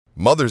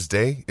Mother's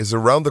Day is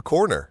around the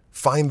corner.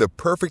 Find the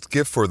perfect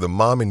gift for the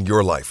mom in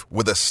your life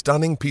with a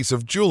stunning piece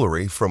of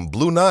jewelry from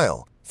Blue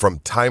Nile. From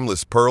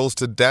timeless pearls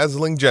to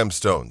dazzling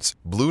gemstones,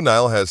 Blue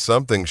Nile has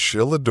something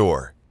she'll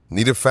adore.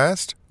 Need it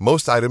fast?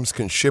 Most items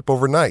can ship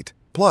overnight.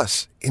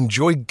 Plus,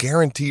 enjoy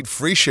guaranteed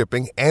free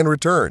shipping and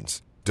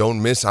returns.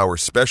 Don't miss our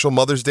special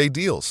Mother's Day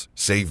deals.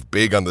 Save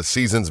big on the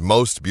season's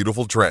most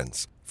beautiful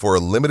trends. For a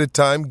limited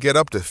time, get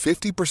up to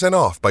 50%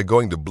 off by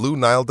going to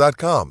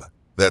BlueNile.com.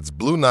 That's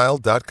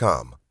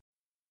BlueNile.com.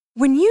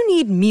 When you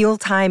need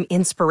mealtime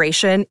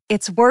inspiration,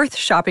 it's worth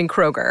shopping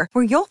Kroger,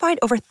 where you'll find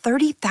over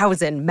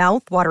 30,000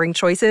 mouth-watering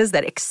choices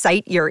that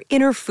excite your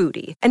inner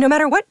foodie. And no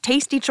matter what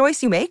tasty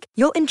choice you make,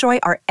 you'll enjoy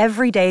our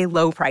everyday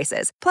low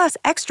prices, plus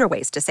extra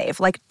ways to save,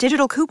 like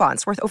digital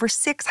coupons worth over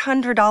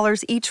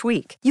 $600 each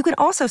week. You can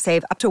also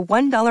save up to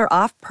 $1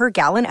 off per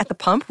gallon at the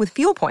pump with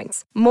fuel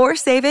points. More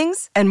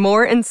savings and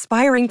more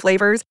inspiring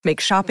flavors make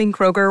shopping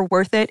Kroger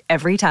worth it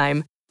every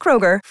time.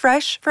 Kroger,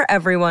 fresh for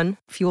everyone.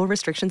 Fuel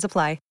restrictions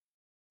apply.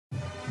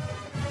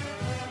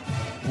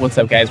 What's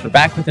up, guys? We're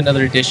back with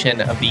another edition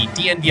of the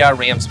DNVR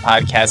Rams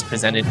podcast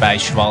presented by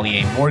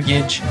Chevalier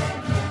Mortgage.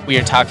 We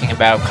are talking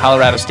about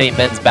Colorado State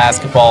men's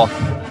basketball.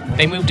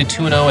 They moved to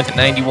 2-0 with a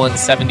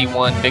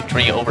 91-71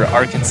 victory over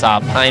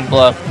Arkansas Pine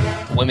Bluff.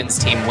 The women's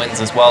team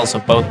wins as well, so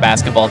both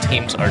basketball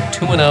teams are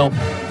 2-0.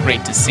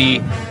 Great to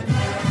see.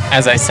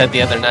 As I said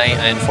the other night,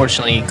 I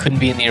unfortunately couldn't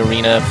be in the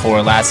arena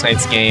for last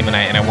night's game, and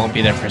I won't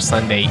be there for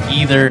Sunday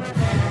either,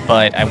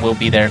 but I will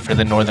be there for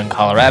the Northern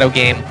Colorado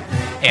game.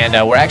 And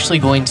we're actually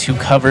going to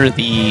cover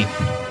the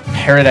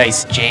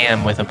Paradise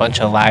Jam with a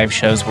bunch of live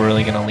shows. We're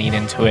really going to lean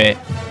into it,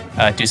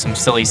 do some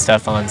silly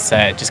stuff on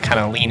set, just kind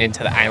of lean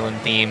into the island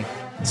theme.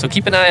 So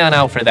keep an eye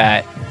out for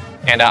that.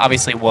 And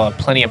obviously we'll have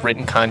plenty of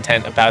written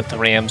content about the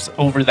Rams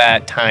over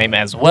that time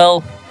as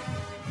well.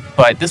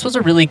 But this was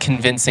a really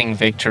convincing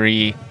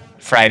victory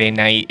Friday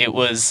night. It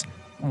was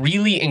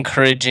really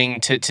encouraging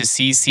to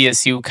see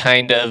CSU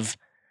kind of,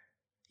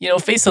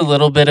 face a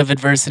little bit of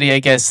adversity, I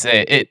guess.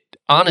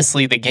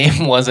 Honestly, the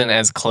game wasn't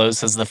as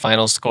close as the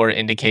final score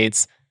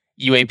indicates.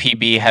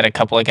 UAPB had a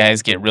couple of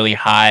guys get really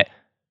hot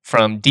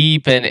from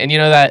deep, and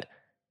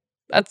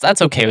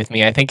that's okay with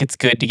me. I think it's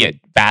good to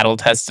get battle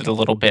tested a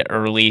little bit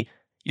early.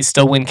 You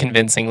still win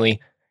convincingly.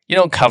 You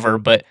don't cover,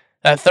 but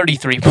that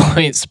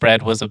 33-point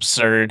spread was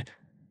absurd.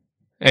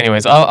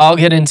 Anyways, I'll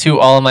get into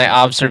all of my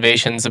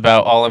observations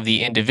about all of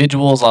the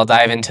individuals. I'll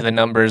dive into the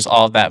numbers,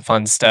 all of that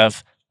fun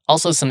stuff.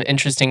 Also, some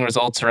interesting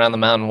results around the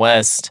Mountain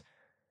West.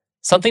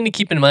 Something to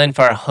keep in mind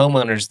for our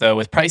homeowners, though,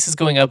 with prices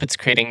going up, it's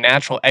creating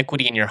natural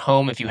equity in your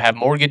home. If you have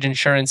mortgage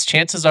insurance,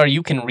 chances are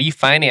you can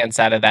refinance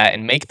out of that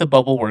and make the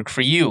bubble work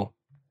for you.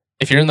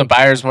 If you're in the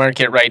buyer's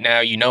market right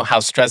now, you know how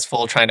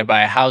stressful trying to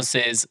buy a house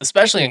is,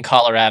 especially in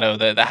Colorado.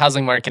 The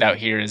housing market out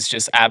here is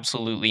just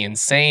absolutely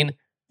insane.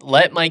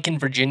 Let Mike and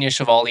Virginia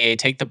Chevalier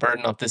take the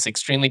burden off this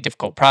extremely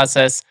difficult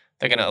process.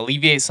 They're going to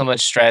alleviate so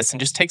much stress and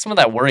just take some of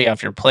that worry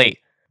off your plate.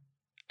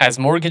 As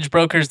mortgage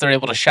brokers, they're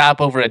able to shop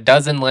over a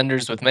dozen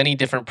lenders with many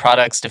different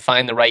products to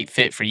find the right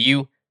fit for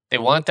you. They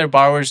want their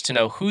borrowers to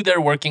know who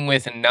they're working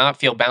with and not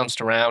feel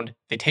bounced around.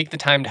 They take the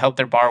time to help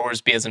their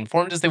borrowers be as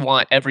informed as they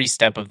want every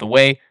step of the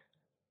way.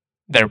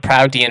 They're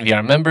proud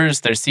DNVR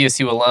members, they're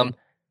CSU alum,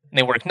 and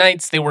they work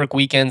nights, they work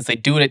weekends, they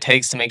do what it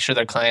takes to make sure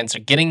their clients are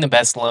getting the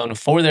best loan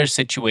for their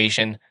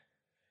situation.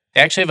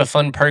 They actually have a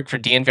fun perk for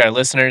DNVR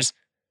listeners.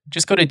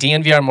 Just go to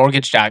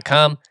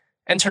dnvrmortgage.com.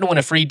 Enter to win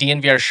a free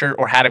DNVR shirt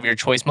or hat of your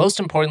choice. Most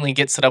importantly,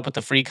 get set up with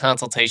a free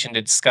consultation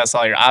to discuss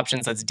all your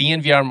options. That's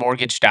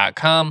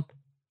dnvrmortgage.com.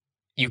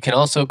 You can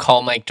also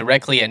call Mike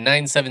directly at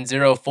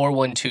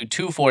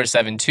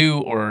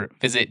 970-412-2472 or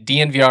visit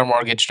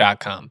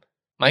dnvrmortgage.com.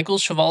 Michael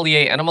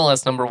Chevalier,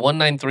 NMLS number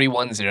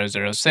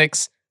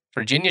 1931006.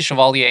 Virginia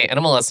Chevalier,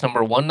 NMLS number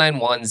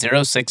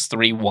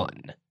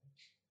 1910631.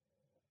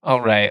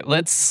 All right,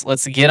 let's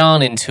get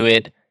on into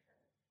it.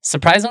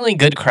 Surprisingly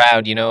good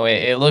crowd,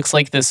 it looks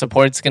like the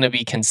support's going to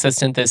be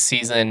consistent this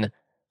season.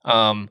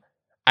 I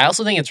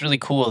also think it's really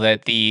cool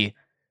that the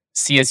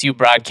CSU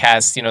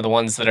broadcasts, the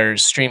ones that are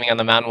streaming on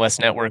the Mountain West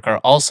Network, are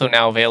also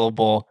now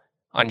available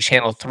on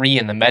Channel 3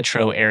 in the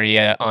metro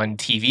area on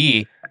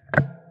TV.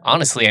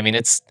 Honestly,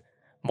 it's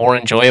more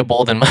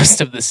enjoyable than most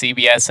of the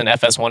CBS and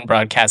FS1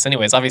 broadcasts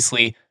anyways.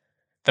 Obviously,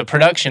 the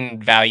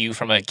production value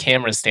from a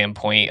camera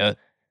standpoint, a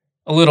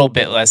little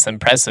bit less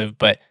impressive,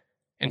 but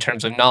in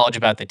terms of knowledge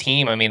about the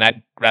team,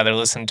 I'd rather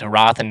listen to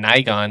Roth and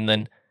Nygon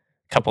than a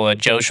couple of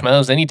Joe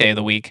Schmoes any day of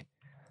the week.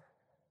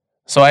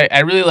 So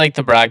I really like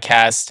the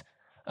broadcast.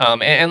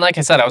 And like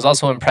I said, I was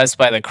also impressed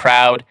by the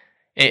crowd.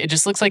 It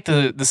just looks like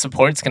the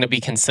support's going to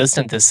be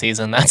consistent this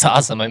season. That's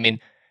awesome.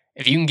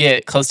 If you can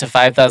get close to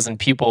 5,000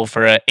 people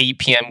for an 8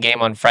 p.m.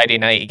 game on Friday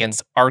night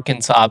against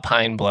Arkansas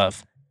Pine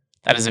Bluff,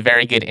 that is a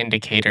very good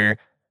indicator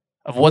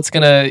of what's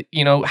going to,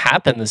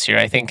 happen this year.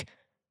 I think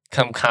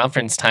come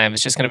conference time,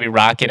 it's just going to be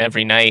rocking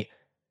every night,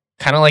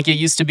 kind of like it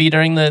used to be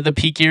during the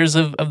peak years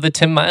of the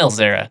Tim Miles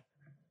era.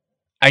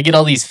 I get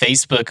all these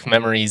Facebook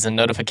memories and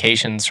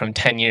notifications from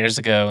 10 years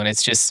ago, and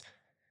it's just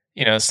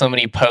so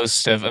many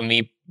posts of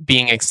me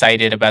being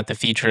excited about the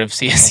future of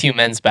CSU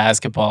men's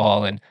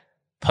basketball and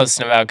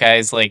posting about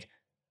guys like,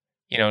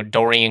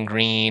 Dorian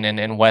Green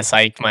and Wes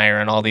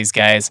Eichmeyer and all these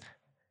guys.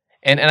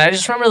 And I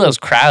just remember those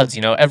crowds,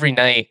 every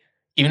night,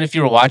 even if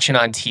you were watching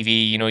on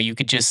TV, you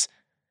could just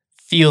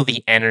feel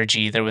the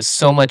energy. There was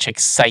so much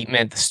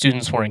excitement. The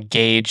students were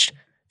engaged.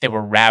 They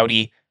were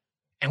rowdy.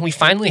 And we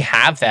finally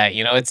have that.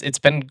 It's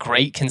been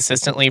great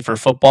consistently for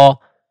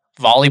football.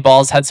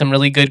 Volleyball's had some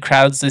really good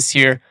crowds this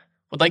year.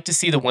 Would like to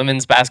see the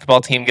women's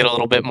basketball team get a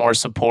little bit more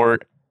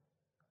support.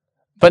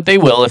 But they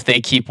will if they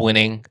keep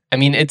winning. I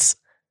mean,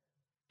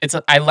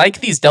 I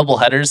like these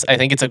doubleheaders. I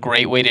think it's a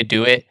great way to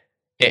do it.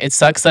 It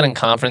sucks that in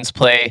conference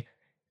play,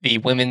 the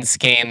women's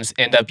games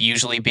end up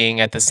usually being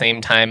at the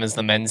same time as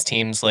the men's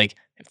teams. Like,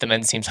 if the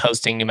men's team's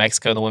hosting New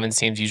Mexico, the women's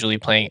team's usually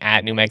playing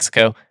at New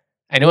Mexico.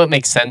 I know it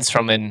makes sense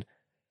from an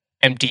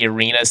empty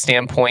arena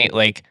standpoint.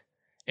 Like,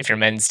 if your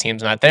men's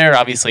team's not there,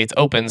 obviously it's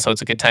open, so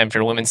it's a good time for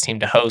your women's team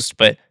to host,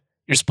 but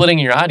you're splitting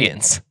your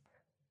audience.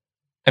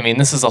 I mean,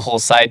 this is a whole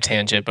side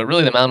tangent, but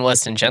really the Mountain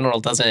West in general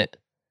doesn't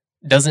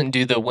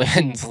do the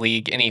women's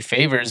league any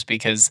favors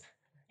because,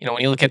 when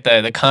you look at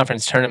the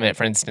conference tournament,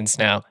 for instance,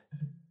 now,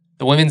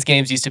 the women's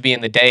games used to be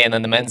in the day and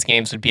then the men's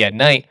games would be at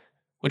night,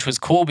 which was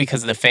cool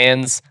because the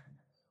fans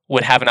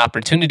would have an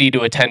opportunity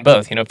to attend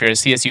both. If you're a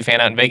CSU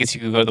fan out in Vegas, you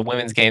could go to the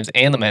women's games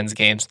and the men's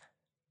games.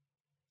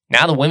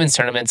 Now the women's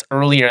tournament's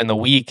earlier in the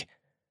week,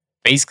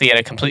 basically at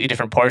a completely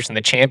different portion.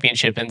 The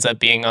championship ends up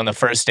being on the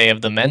first day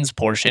of the men's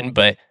portion,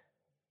 but,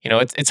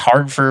 it's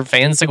hard for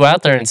fans to go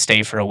out there and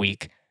stay for a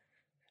week.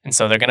 And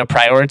so they're going to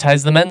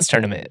prioritize the men's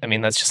tournament. I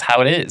mean, that's just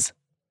how it is.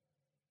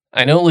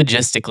 I know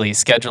logistically,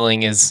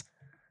 scheduling is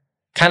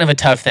kind of a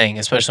tough thing,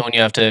 especially when you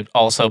have to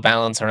also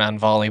balance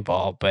around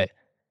volleyball, but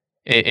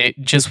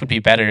it just would be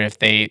better if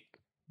they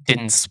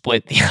didn't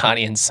split the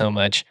audience so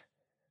much.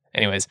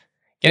 Anyways,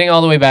 getting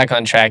all the way back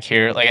on track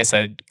here, like I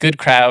said, good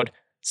crowd,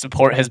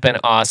 support has been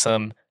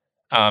awesome.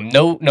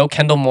 No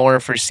Kendall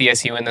Moore for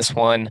CSU in this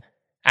one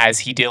as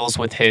he deals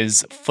with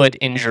his foot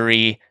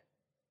injury.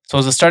 So it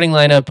was a starting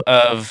lineup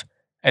of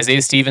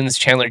Isaiah Stevens,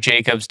 Chandler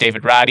Jacobs,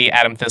 David Roddy,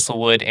 Adam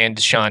Thistlewood, and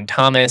Deshaun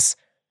Thomas.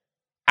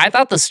 I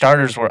thought the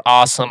starters were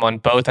awesome on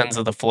both ends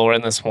of the floor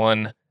in this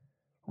one.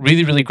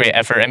 Really, really great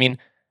effort. I mean,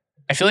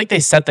 I feel like they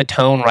set the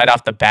tone right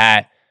off the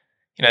bat.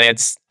 They had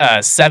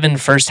 7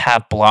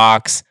 first-half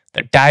blocks.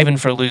 They're diving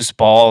for loose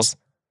balls.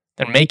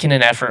 They're making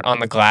an effort on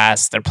the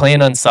glass. They're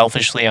playing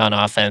unselfishly on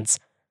offense.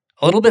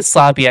 A little bit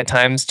sloppy at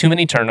times, too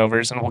many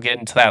turnovers, and we'll get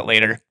into that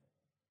later.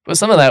 But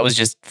some of that was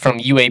just from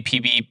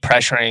UAPB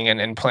pressuring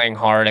and playing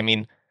hard. I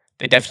mean,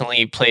 they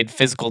definitely played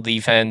physical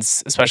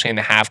defense, especially in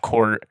the half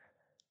court.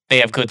 They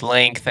have good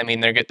length. I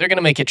mean, they're going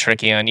to make it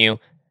tricky on you.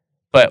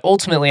 But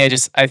ultimately,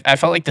 I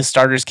felt like the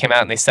starters came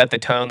out and they set the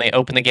tone. They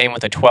opened the game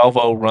with a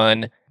 12-0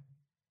 run.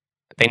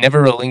 They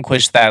never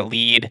relinquished that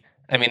lead.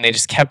 I mean, they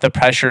just kept the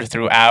pressure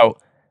throughout.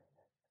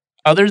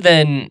 Other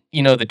than,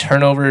 the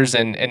turnovers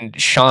and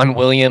Sean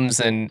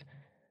Williams and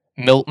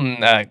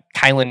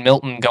Kylan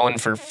Milton going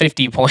for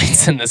 50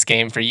 points in this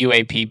game for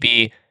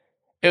UAPB,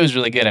 it was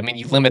really good. I mean,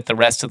 you limit the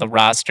rest of the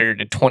roster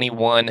to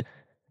 21.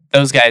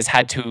 Those guys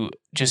had to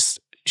just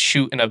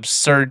shoot an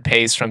absurd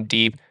pace from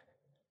deep.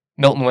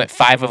 Milton went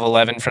 5 of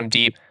 11 from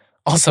deep.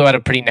 Also had a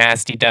pretty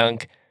nasty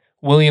dunk.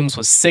 Williams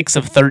was 6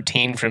 of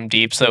 13 from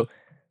deep. So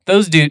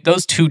those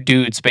two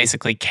dudes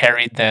basically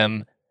carried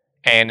them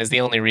and is the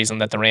only reason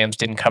that the Rams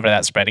didn't cover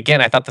that spread.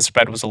 Again, I thought the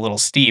spread was a little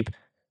steep,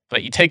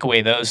 but you take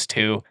away those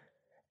two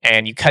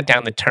and you cut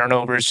down the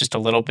turnovers just a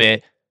little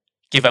bit,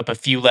 give up a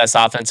few less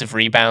offensive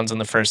rebounds in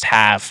the first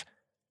half,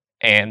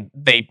 and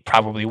they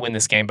probably win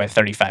this game by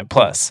 35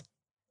 plus.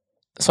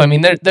 So, I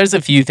mean, there's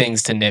a few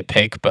things to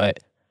nitpick, but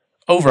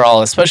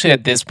overall, especially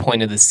at this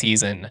point of the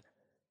season,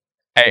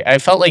 I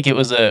felt like it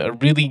was a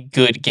really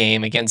good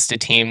game against a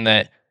team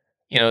that,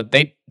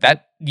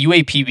 that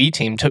UAPB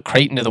team took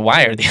Creighton to the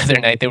wire the other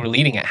night. They were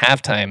leading at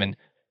halftime, and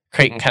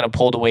Creighton kind of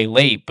pulled away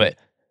late, but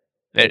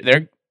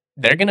they're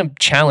going to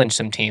challenge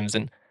some teams,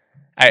 and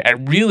I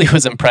really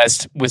was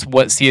impressed with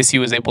what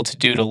CSU was able to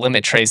do to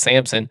limit Trey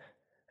Sampson.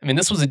 I mean,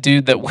 this was a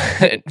dude that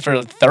went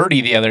for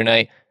 30 the other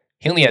night.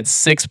 He only had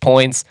 6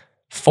 points,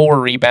 4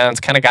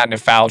 rebounds, kind of got into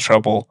foul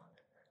trouble,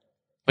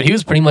 but he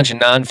was pretty much a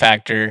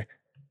non-factor.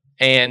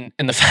 And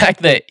the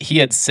fact that he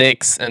had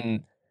 6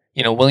 and,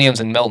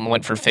 Williams and Milton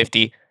went for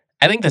 50,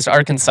 I think this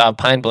Arkansas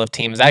Pine Bluff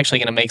team is actually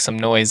going to make some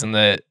noise in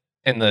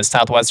the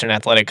Southwestern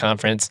Athletic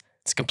Conference.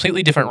 It's a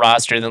completely different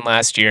roster than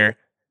last year.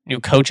 New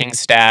coaching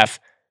staff.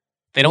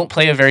 They don't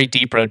play a very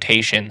deep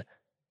rotation,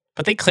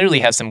 but they clearly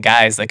have some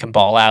guys that can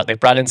ball out. They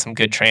brought in some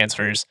good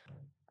transfers.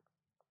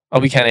 I'll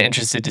be kind of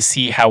interested to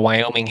see how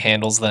Wyoming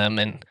handles them,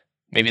 and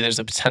maybe there's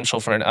a potential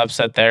for an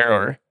upset there,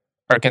 or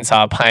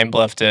Arkansas Pine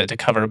Bluff to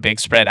cover a big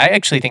spread. I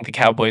actually think the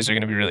Cowboys are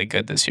going to be really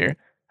good this year.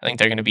 I think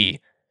they're going to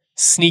be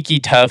sneaky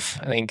tough.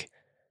 I think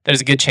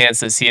there's a good chance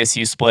that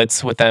CSU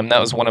splits with them.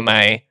 That was one of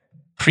my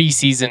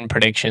preseason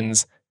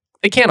predictions.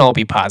 They can't all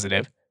be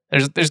positive.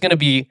 There's going to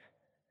be,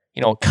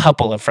 a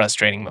couple of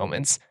frustrating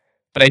moments,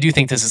 but I do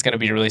think this is going to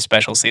be a really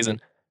special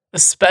season.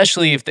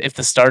 especially if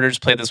the starters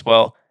play this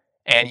well,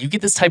 and you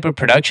get this type of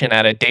production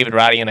out of David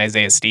Roddy and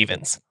Isaiah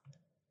Stevens.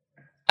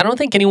 I don't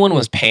think anyone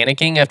was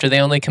panicking after they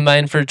only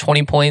combined for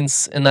 20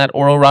 points in that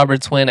Oral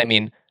Roberts win. I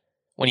mean,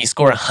 when you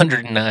score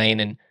 109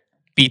 and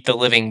beat the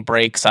living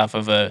breaks off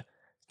of a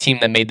team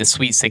that made the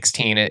Sweet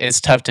 16,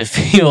 it's tough to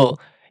feel,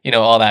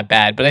 all that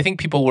bad. But I think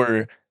people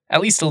were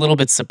at least a little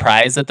bit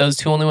surprised that those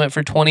two only went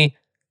for 20.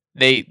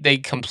 They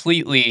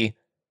completely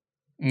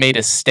made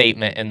a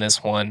statement in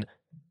this one.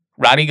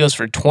 Roddy goes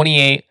for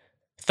 28,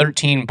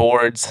 13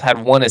 boards,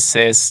 had 1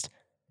 assist.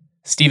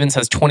 Stevens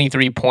has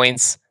 23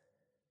 points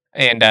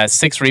and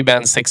 6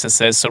 rebounds, 6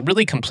 assists. So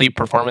really complete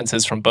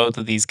performances from both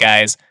of these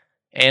guys.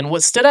 And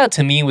what stood out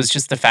to me was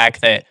just the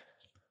fact that,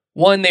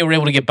 one, they were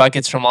able to get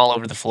buckets from all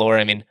over the floor.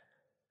 I mean,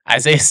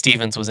 Isaiah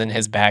Stevens was in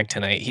his bag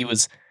tonight. He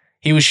was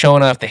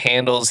showing off the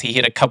handles. He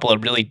hit a couple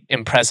of really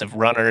impressive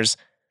runners,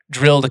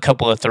 drilled a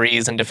couple of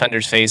threes in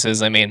defenders'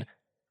 faces. I mean,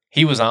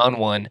 he was on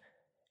one.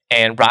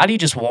 And Roddy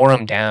just wore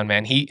him down,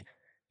 man. He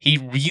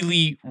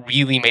really,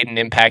 really made an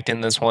impact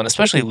in this one,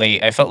 especially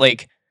late. I felt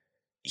like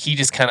he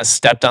just kind of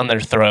stepped on their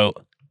throat.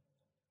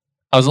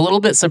 I was a little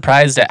bit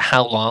surprised at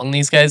how long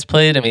these guys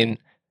played. I mean,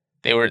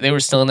 they were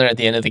still in there at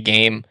the end of the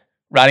game.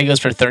 Roddy goes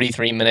for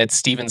 33 minutes.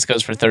 Stevens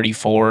goes for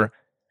 34.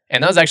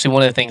 And that was actually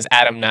one of the things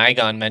Adam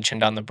Nigon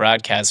mentioned on the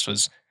broadcast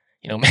was,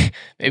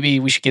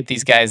 maybe we should get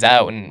these guys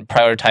out and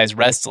prioritize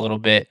rest a little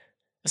bit,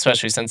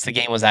 especially since the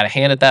game was out of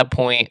hand at that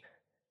point.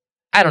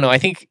 I don't know. I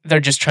think they're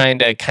just trying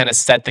to kind of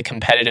set the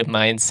competitive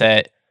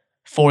mindset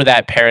for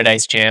that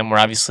Paradise Jam where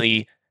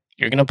obviously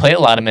you're going to play a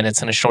lot of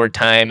minutes in a short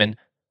time. And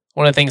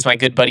one of the things my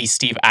good buddy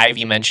Steve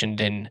Ivey mentioned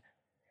in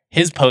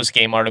his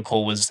post-game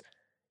article was,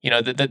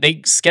 that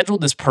they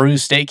scheduled this Peru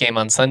State game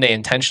on Sunday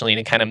intentionally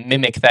to kind of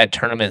mimic that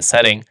tournament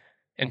setting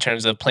in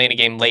terms of playing a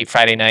game late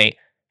Friday night,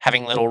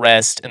 having little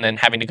rest, and then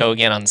having to go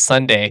again on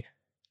Sunday.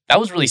 That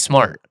was really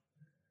smart.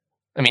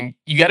 I mean,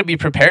 you got to be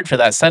prepared for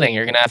that setting.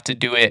 You're going to have to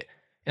do it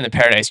in the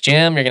Paradise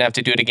Jam. You're going to have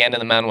to do it again in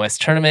the Mountain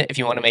West tournament. If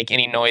you want to make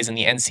any noise in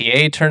the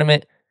NCAA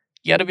tournament,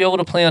 you got to be able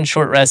to play on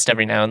short rest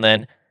every now and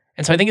then.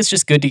 And so I think it's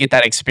just good to get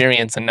that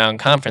experience in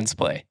non-conference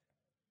play.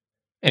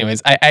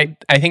 Anyways, I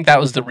think that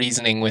was the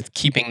reasoning with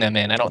keeping them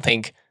in. I don't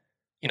think,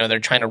 they're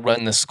trying to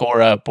run the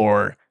score up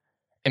or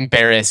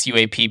embarrass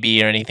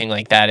UAPB or anything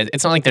like that.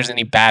 It's not like there's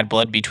any bad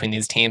blood between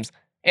these teams.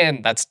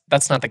 And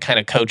that's not the kind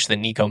of coach that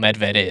Nico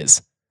Medved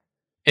is.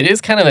 It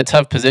is kind of a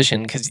tough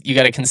position because you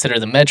got to consider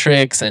the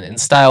metrics and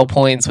style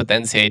points with the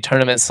NCAA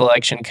tournament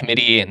selection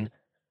committee and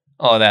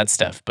all of that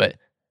stuff. But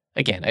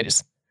again, I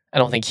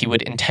don't think he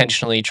would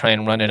intentionally try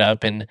and run it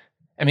up. And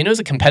I mean, it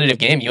was a competitive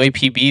game.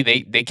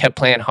 UAPB, they kept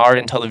playing hard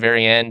until the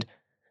very end.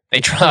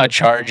 They draw a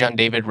charge on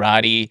David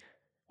Roddy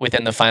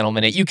within the final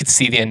minute. You could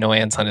see the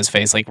annoyance on his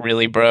face. Like,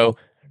 really, bro?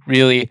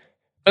 Really?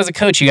 But as a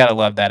coach, you got to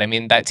love that. I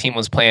mean, that team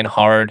was playing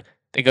hard.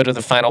 They go to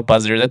the final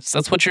buzzer.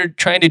 That's what you're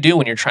trying to do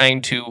when you're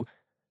trying to,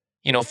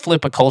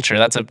 flip a culture.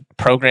 That's a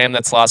program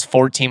that's lost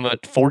 14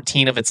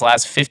 of its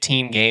last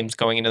 15 games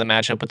going into the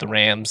matchup with the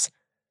Rams.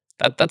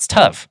 That's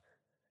tough.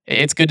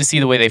 It's good to see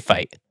the way they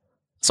fight.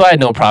 So I had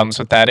no problems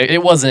with that.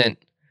 It wasn't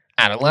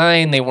out of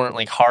line. They weren't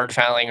like hard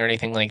fouling or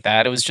anything like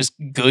that. It was just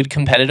good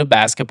competitive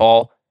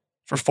basketball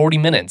for 40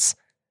 minutes.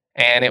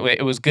 And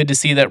it was good to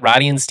see that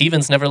Roddy and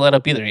Stevens never let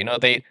up either.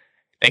 They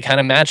kind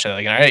of matched it.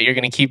 Like, all right, you're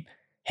going to keep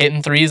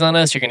hitting threes on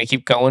us. You're going to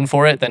keep going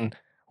for it. Then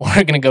we're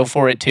going to go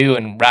for it too.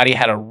 And Roddy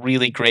had a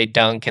really great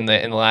dunk in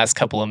the last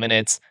couple of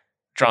minutes,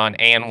 drawn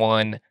and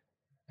one.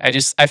 I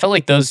felt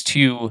like those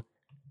two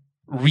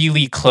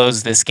really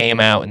closed this game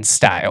out in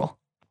style.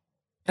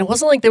 And it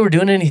wasn't like they were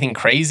doing anything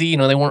crazy.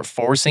 They weren't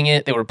forcing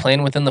it. They were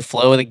playing within the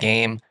flow of the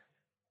game.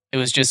 It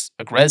was just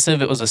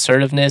aggressive. It was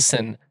assertiveness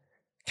and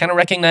kind of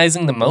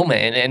recognizing the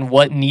moment and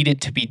what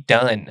needed to be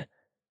done.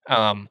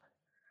 Kind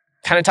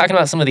of talking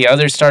about some of the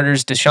other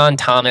starters, Deshaun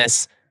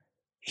Thomas,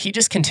 he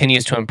just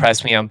continues to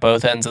impress me on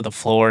both ends of the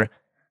floor.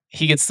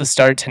 He gets the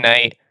start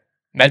tonight.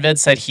 Medved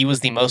said he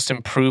was the most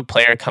improved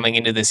player coming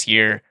into this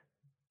year.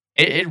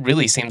 It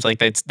really seems like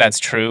that's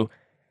true.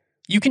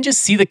 You can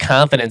just see the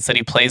confidence that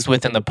he plays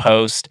with in the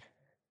post.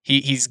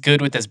 He's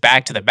good with his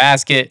back to the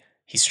basket.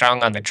 He's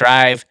strong on the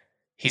drive.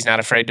 He's not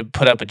afraid to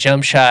put up a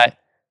jump shot.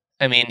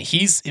 I mean,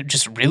 he's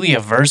just really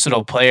a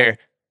versatile player,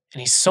 and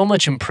he's so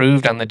much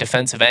improved on the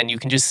defensive end. You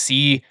can just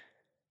see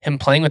him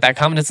playing with that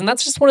confidence, and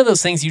that's just one of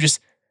those things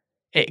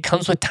it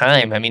comes with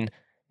time. I mean,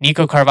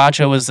 Nico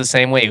Carvacho was the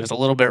same way. He was a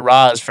little bit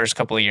raw his first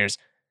couple of years.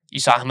 You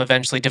saw him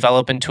eventually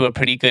develop into a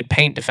pretty good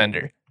paint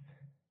defender.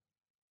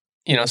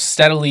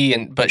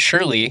 Steadily but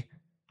surely,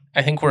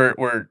 I think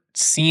we're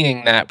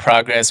seeing that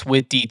progress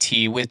with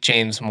DT, with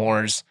James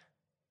Moores.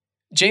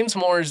 James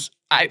Moores,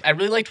 I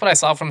really liked what I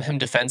saw from him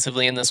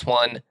defensively in this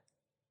one.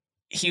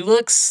 He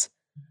looks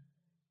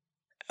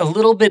a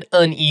little bit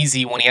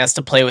uneasy when he has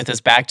to play with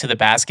his back to the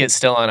basket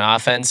still on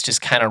offense,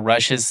 just kind of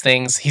rushes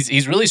things.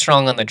 He's really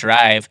strong on the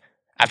drive.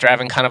 After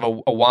having kind of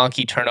a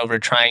wonky turnover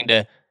trying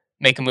to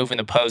make a move in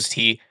the post,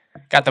 he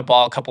got the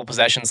ball a couple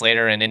possessions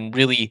later and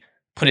really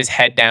put his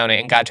head down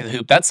and got to the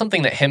hoop. That's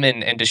something that him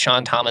and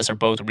Deshaun Thomas are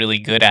both really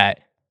good at.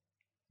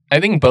 I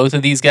think both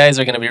of these guys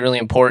are going to be really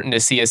important to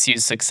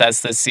CSU's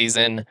success this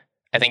season.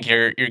 I think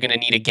you're going to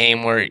need a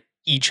game where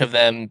each of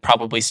them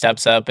probably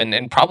steps up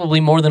and probably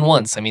more than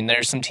once. I mean,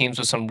 there's some teams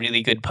with some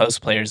really good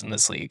post players in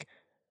this league.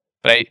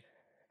 But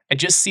I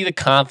just see the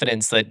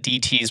confidence that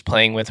DT is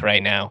playing with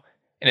right now,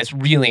 and it's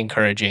really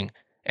encouraging.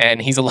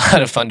 And he's a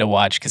lot of fun to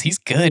watch because he's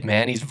good,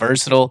 man. He's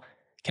versatile,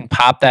 can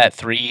pop that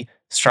three,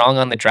 strong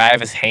on the drive.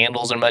 His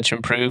handles are much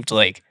improved.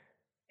 Like,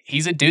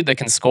 he's a dude that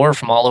can score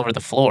from all over the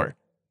floor.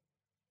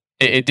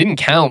 It didn't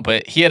count,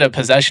 but he had a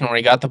possession where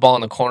he got the ball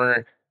in the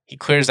corner. He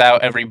clears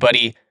out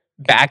everybody,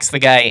 backs the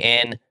guy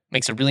in,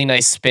 makes a really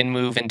nice spin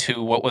move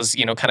into what was,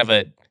 kind of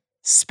a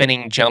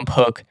spinning jump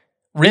hook,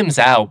 rims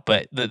out,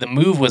 but the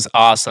move was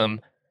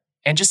awesome.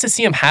 And just to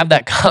see him have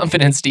that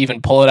confidence to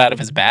even pull it out of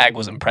his bag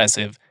was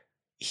impressive.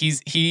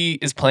 He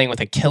is playing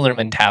with a killer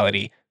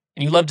mentality,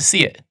 and you love to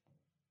see it.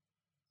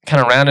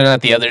 Kind of rounding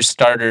out the other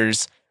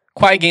starters,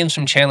 quiet games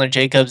from Chandler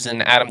Jacobs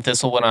and Adam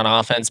Thistlewood on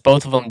offense.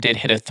 Both of them did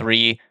hit a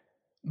three.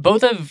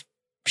 Both have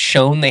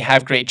shown they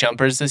have great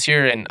jumpers this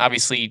year, and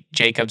obviously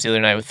Jacobs the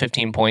other night with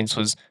 15 points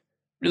was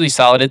really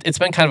solid. It's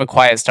been kind of a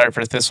quiet start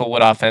for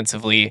Thistlewood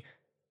offensively,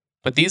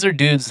 but these are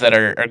dudes that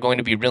are going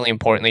to be really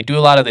important. They do a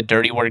lot of the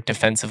dirty work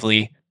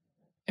defensively,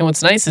 and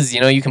what's nice is,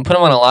 you can put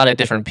them on a lot of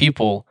different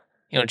people.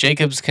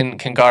 Jacobs can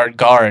guard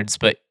guards,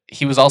 but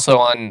he was also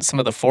on some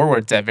of the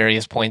forwards at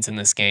various points in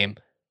this game.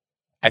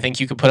 I think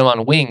you could put him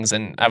on wings,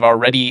 and I've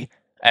already,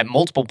 at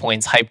multiple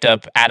points, hyped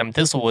up Adam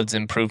Thistlewood's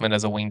improvement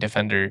as a wing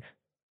defender.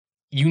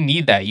 You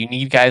need that. You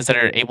need guys that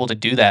are able to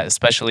do that,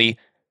 especially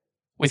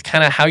with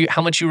kind of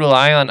how much you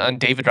rely on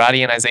David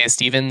Roddy and Isaiah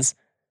Stevens.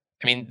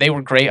 I mean, they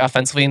were great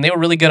offensively, and they were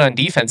really good on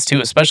defense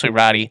too, especially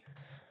Roddy.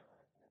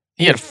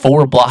 He had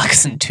 4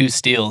 blocks and 2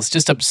 steals,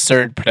 just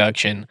absurd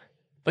production.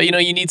 But,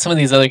 you need some of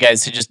these other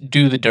guys to just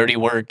do the dirty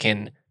work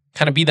and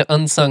kind of be the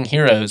unsung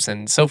heroes.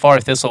 And so far,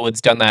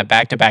 Thistlewood's done that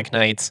back-to-back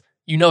nights.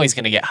 He's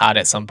going to get hot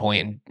at some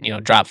point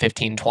and, drop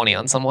 15, 20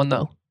 on someone,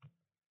 though.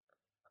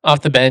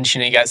 Off the bench,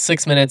 you got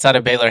 6 minutes out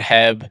of Baylor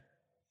Hebb.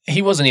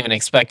 He wasn't even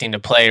expecting to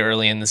play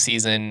early in the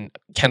season.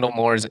 Kendall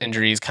Moore's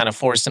injuries kind of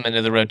forced him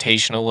into the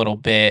rotation a little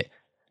bit.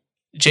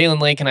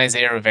 Jalen Lake and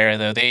Isaiah Rivera,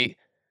 though, they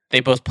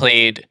both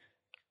played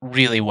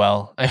really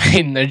well. I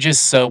mean, they're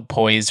just so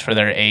poised for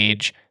their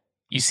age.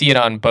 You see it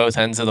on both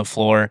ends of the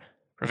floor.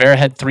 Rivera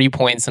had 3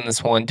 points in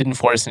this one, didn't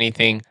force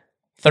anything.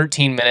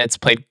 13 minutes,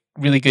 played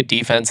really good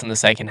defense in the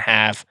second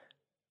half.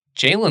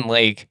 Jalen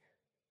Lake,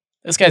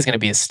 this guy's going to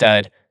be a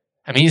stud.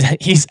 I mean,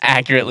 he's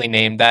accurately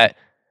named. That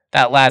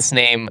last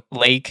name,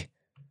 Lake,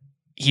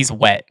 he's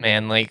wet,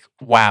 man. Like,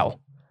 wow.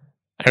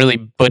 I really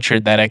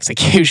butchered that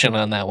execution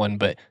on that one,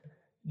 but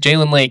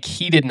Jalen Lake,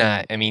 he did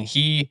not. I mean,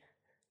 he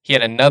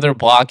had another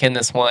block in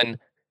this one.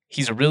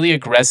 He's a really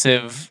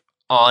aggressive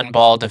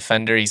on-ball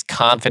defender. He's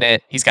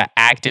confident. He's got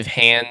active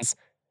hands.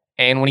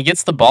 And when he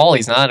gets the ball,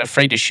 he's not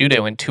afraid to shoot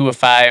it. Went 2 of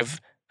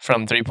 5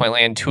 from three-point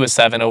land, 2 of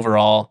 7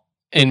 overall.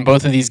 In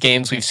both of these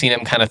games, we've seen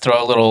him kind of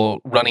throw a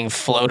little running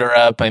floater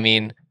up. I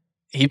mean,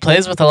 he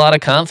plays with a lot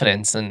of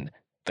confidence, and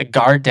the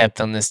guard depth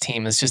on this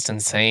team is just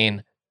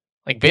insane.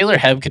 Like, Baylor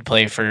Hebb could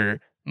play for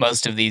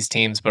most of these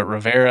teams, but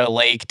Rivera,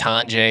 Lake,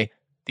 Tanjay,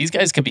 these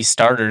guys could be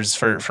starters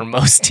for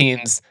most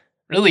teams.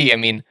 Really, I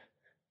mean,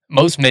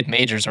 most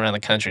mid-majors around the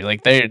country.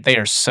 Like, they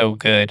are so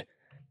good.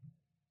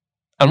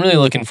 I'm really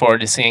looking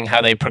forward to seeing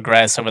how they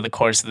progress over the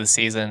course of the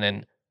season,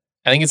 and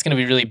I think it's going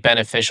to be really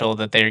beneficial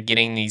that they're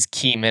getting these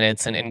key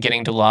minutes and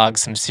getting to log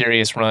some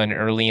serious run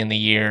early in the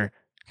year.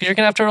 Because you're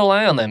going to have to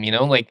rely on them,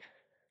 like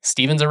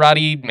Stevens or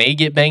Roddy may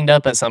get banged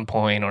up at some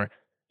point, or,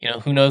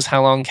 who knows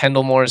how long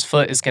Kendall Moore's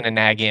foot is going to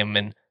nag him.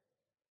 And,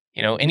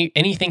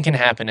 anything can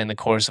happen in the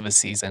course of a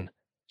season.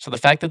 So the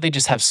fact that they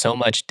just have so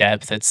much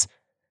depth, it's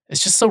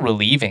just so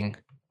relieving.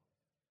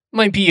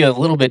 Might be a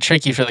little bit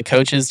tricky for the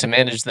coaches to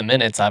manage the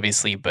minutes,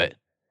 obviously, but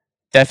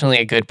definitely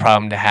a good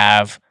problem to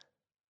have.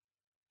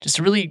 Just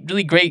a really,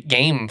 really great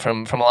game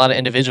from a lot of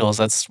individuals.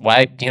 That's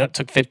why, it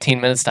took 15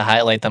 minutes to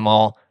highlight them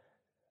all.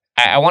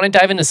 I want to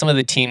dive into some of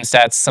the team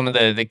stats, some of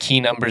the key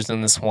numbers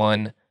in this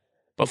one.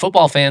 But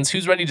football fans,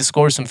 who's ready to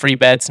score some free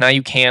bets? Now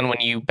you can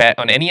when you bet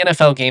on any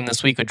NFL game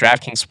this week with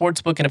DraftKings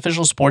Sportsbook, an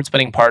official sports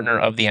betting partner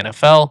of the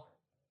NFL.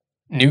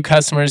 New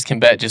customers can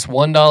bet just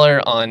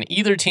 $1 on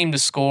either team to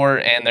score,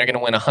 and they're going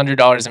to win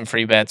 $100 in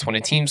free bets. When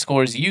a team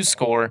scores, you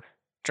score.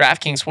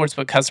 DraftKings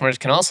Sportsbook customers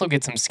can also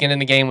get some skin in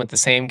the game with the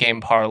same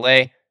game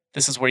parlay.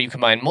 This is where you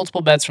combine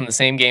multiple bets from the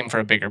same game for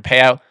a bigger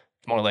payout.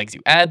 The more legs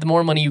you add, the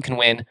more money you can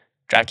win.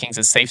 DraftKings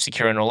is safe,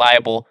 secure, and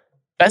reliable.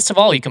 Best of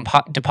all, you can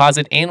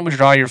deposit and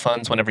withdraw your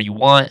funds whenever you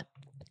want.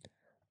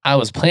 I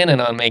was planning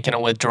on making a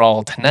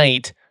withdrawal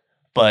tonight,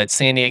 but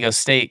San Diego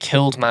State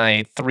killed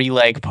my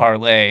 3-leg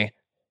parlay.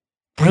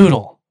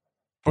 Brutal.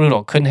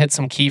 Couldn't hit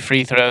some key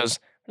free throws.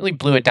 Really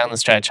blew it down the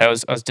stretch. I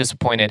was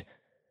disappointed.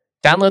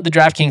 Download the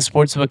DraftKings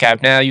Sportsbook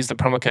app now. Use the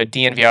promo code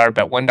DNVR.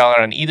 Bet $1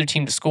 on either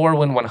team to score.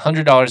 Win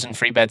 $100 in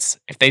free bets.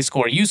 If they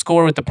score, you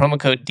score with the promo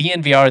code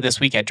DNVR this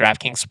week at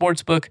DraftKings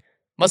Sportsbook.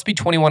 Must be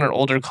 21 or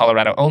older,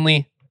 Colorado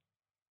only.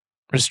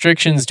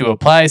 Restrictions do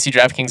apply. See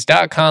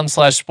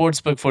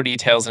DraftKings.com/sportsbook for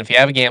details. And if you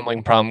have a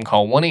gambling problem,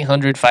 call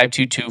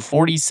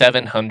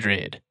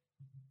 1-800-522-4700.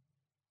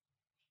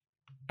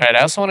 All right,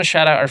 I also want to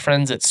shout out our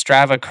friends at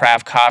Strava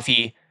Craft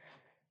Coffee.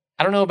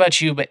 I don't know about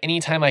you, but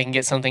anytime I can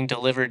get something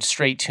delivered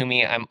straight to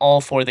me, I'm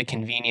all for the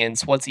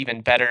convenience. What's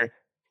even better,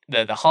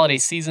 the holiday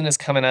season is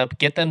coming up.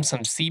 Get them some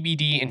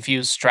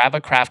CBD-infused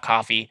Strava Craft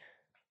Coffee.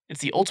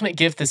 It's the ultimate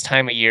gift this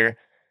time of year.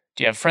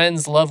 Do you have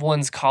friends, loved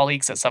ones,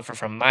 colleagues that suffer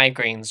from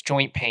migraines,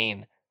 joint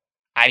pain,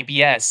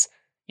 IBS?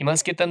 You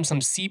must get them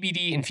some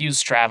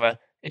CBD-infused Strava.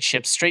 It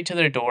ships straight to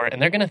their door,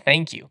 and they're going to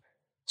thank you.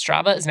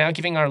 Strava is now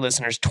giving our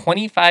listeners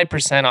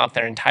 25% off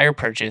their entire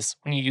purchase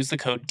when you use the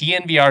code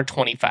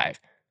DNVR25.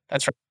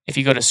 That's right. If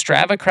you go to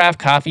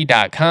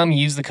StravaCraftCoffee.com,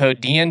 use the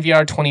code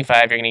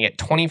DNVR25, you're going to get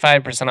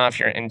 25% off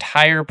your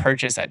entire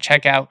purchase at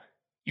checkout.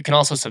 You can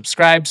also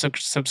subscribe. So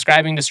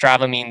subscribing to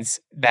Strava means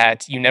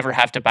that you never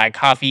have to buy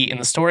coffee in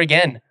the store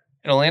again.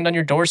 It'll land on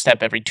your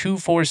doorstep every 2,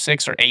 4,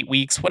 6, or 8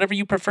 weeks, whatever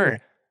you prefer.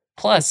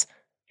 Plus,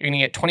 you're going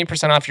to get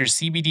 20% off your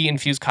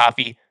CBD-infused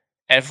coffee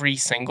every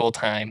single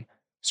time.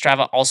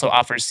 Strava also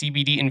offers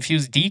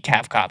CBD-infused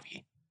decaf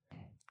coffee.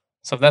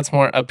 So if that's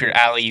more up your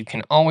alley, you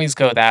can always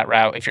go that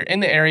route. If you're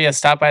in the area,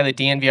 stop by the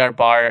DNVR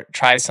bar,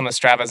 try some of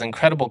Strava's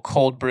incredible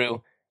cold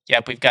brew.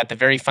 Yep, we've got the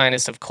very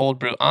finest of cold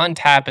brew on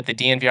tap at the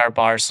DNVR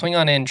bar. Swing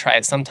on in, try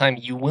it sometime.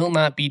 You will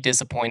not be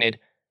disappointed.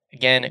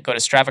 Again, go to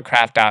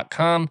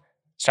StravaCraft.com,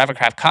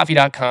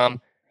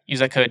 StravaCraftCoffee.com. Use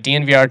that code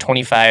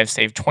DNVR25,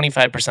 save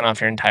 25% off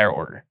your entire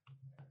order.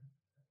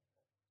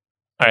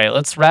 All right,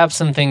 let's wrap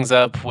some things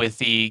up with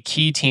the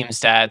key team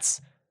stats.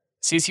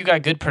 CSU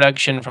got good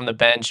production from the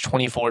bench,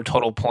 24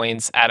 total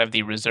points out of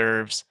the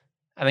reserves.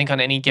 I think on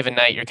any given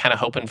night, you're kind of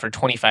hoping for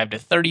 25 to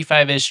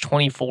 35-ish.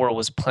 24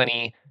 was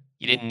plenty.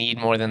 You didn't need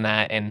more than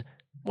that. And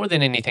more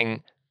than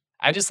anything,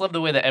 I just love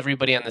the way that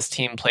everybody on this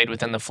team played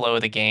within the flow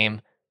of the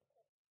game.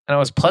 And I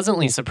was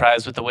pleasantly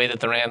surprised with the way that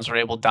the Rams were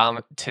able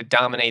to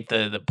dominate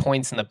the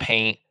points in the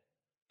paint.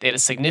 They had a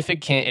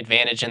significant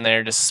advantage in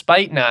there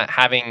despite not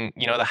having,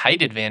 the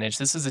height advantage.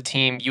 This is a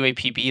team,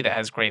 UAPB, that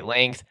has great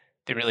length.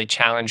 They really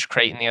challenged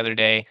Creighton the other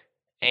day.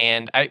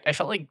 And I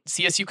felt like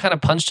CSU kind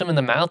of punched them in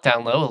the mouth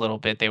down low a little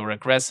bit. They were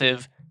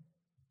aggressive.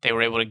 They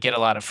were able to get a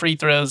lot of free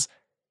throws,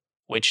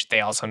 which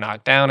they also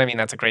knocked down. I mean,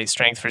 that's a great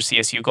strength for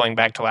CSU going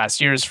back to last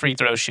year's free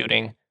throw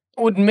shooting.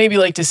 Would maybe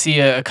like to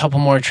see a couple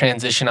more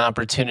transition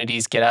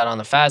opportunities get out on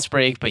the fast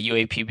break, but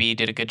UAPB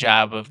did a good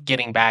job of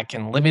getting back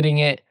and limiting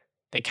it.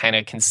 They kind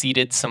of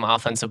conceded some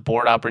offensive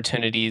board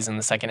opportunities in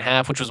the second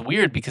half, which was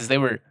weird because they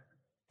were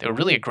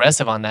really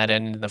aggressive on that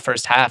end in the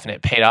first half, and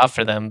it paid off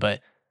for them, but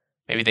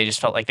maybe they just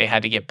felt like they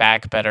had to get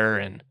back better.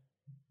 And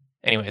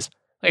anyways,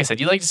 like I said,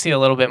 you'd like to see a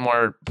little bit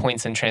more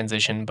points in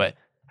transition, but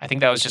I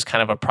think that was just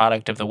kind of a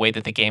product of the way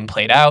that the game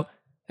played out.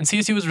 And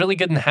CSU was really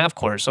good in the half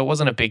court, so it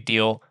wasn't a big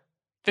deal.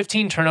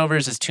 15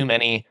 turnovers is too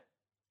many.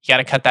 You got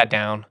to cut that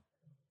down.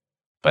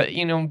 But,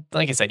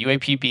 like I said,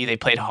 UAPB, they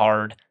played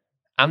hard.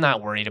 I'm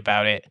not worried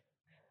about it.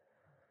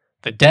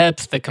 The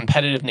depth, the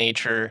competitive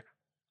nature,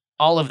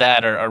 all of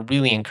that are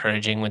really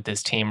encouraging with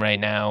this team right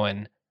now.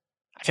 And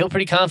I feel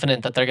pretty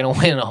confident that they're going to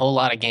win a whole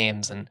lot of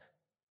games. And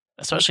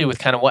especially with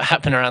kind of what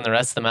happened around the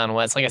rest of the Mountain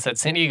West. Like I said,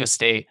 San Diego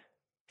State,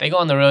 they go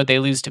on the road, they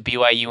lose to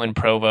BYU and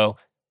Provo.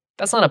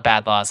 That's not a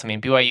bad loss. I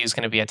mean, BYU is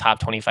going to be a top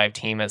 25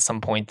 team at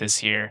some point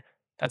this year.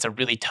 That's a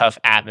really tough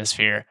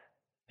atmosphere.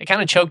 They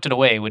kind of choked it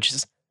away, which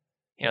is,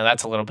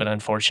 that's a little bit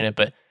unfortunate.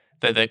 But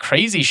the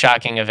crazy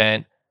shocking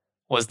event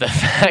was the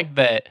fact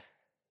that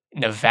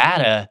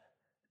Nevada,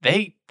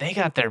 they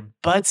got their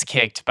butts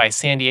kicked by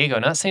San Diego,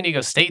 not San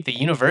Diego State, the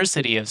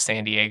University of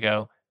San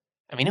Diego.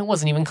 I mean, it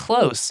wasn't even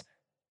close.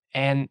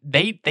 And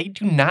they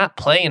do not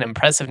play an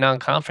impressive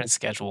non-conference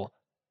schedule.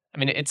 I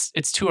mean,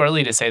 it's too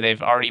early to say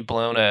they've already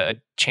blown a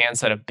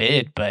chance at a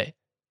bid, but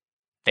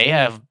they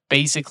have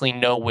basically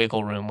no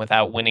wiggle room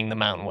without winning the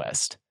Mountain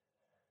West.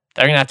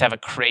 They're going to have a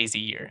crazy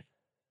year,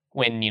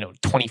 win,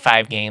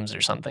 25 games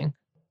or something.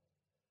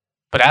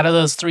 But out of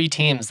those three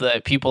teams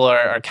that people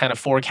are kind of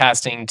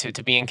forecasting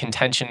to be in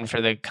contention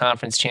for the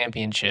conference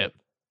championship,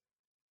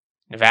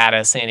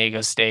 Nevada, San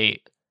Diego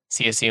State,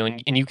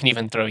 CSU, and you can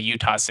even throw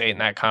Utah State in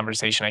that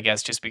conversation, I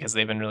guess, just because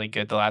they've been really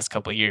good the last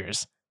couple of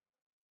years.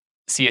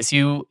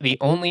 CSU, the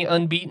only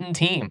unbeaten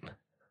team.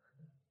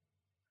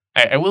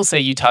 I will say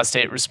Utah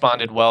State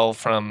responded well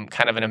from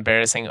kind of an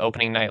embarrassing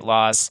opening night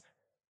loss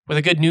with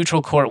a good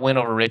neutral court win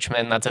over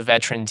Richmond. That's a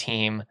veteran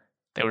team.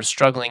 They were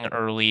struggling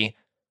early.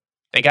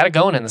 They got it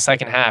going in the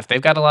second half.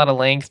 They've got a lot of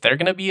length. They're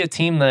going to be a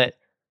team that,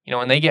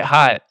 when they get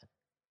hot,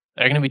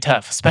 they're going to be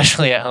tough,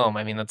 especially at home.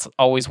 I mean, that's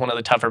always one of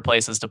the tougher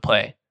places to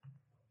play.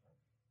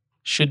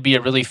 Should be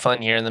a really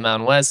fun year in the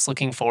Mountain West.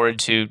 Looking forward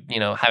to,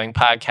 having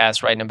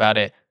podcasts, writing about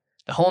it,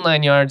 the whole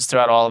 9 yards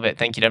throughout all of it.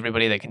 Thank you to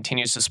everybody that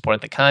continues to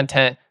support the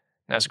content.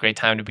 Now's a great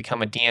time to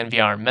become a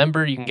DNVR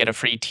member. You can get a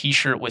free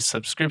t-shirt with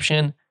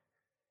subscription.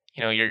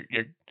 We're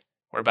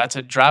about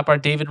to drop our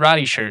David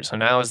Roddy shirt, so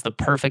now is the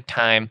perfect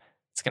time.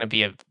 It's going to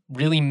be a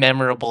really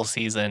memorable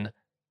season.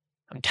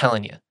 I'm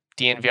telling you,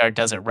 DNVR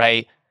does it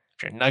right.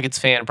 If you're a Nuggets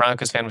fan,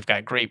 Broncos fan, we've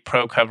got great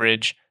pro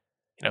coverage.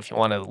 If you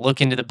want to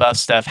look into the Buff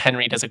stuff,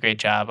 Henry does a great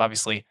job.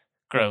 Obviously,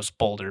 Gross,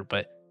 bolder,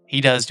 but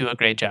he does do a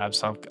great job,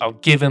 so I'll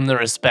give him the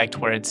respect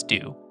where it's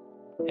due.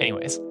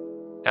 Anyways,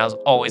 now's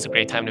always a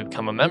great time to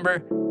become a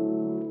member.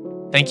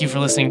 Thank you for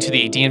listening to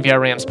the DNVR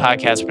Rams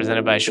podcast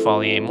presented by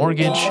Chevalier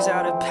Mortgage. Peace.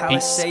 Out of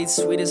Palisades,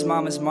 sweet as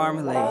mama's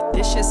marmalade.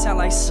 This shit sound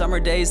like summer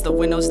days, the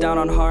windows down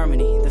on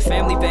Harmony. The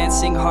family band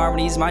sing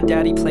harmonies, my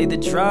daddy played the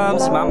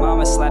drums. My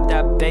mama slapped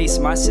that bass,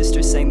 my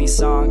sister sang these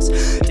songs.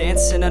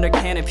 Dancing under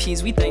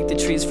canopies, we thank the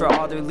trees for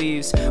all their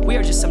leaves. We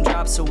are just some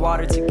drops of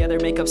water, together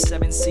make up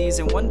 7 seas.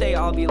 And one day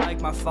I'll be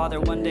like my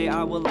father, one day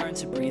I will learn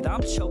to breathe.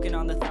 I'm choking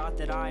on the thought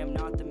that I am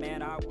not the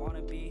man I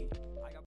wanna be.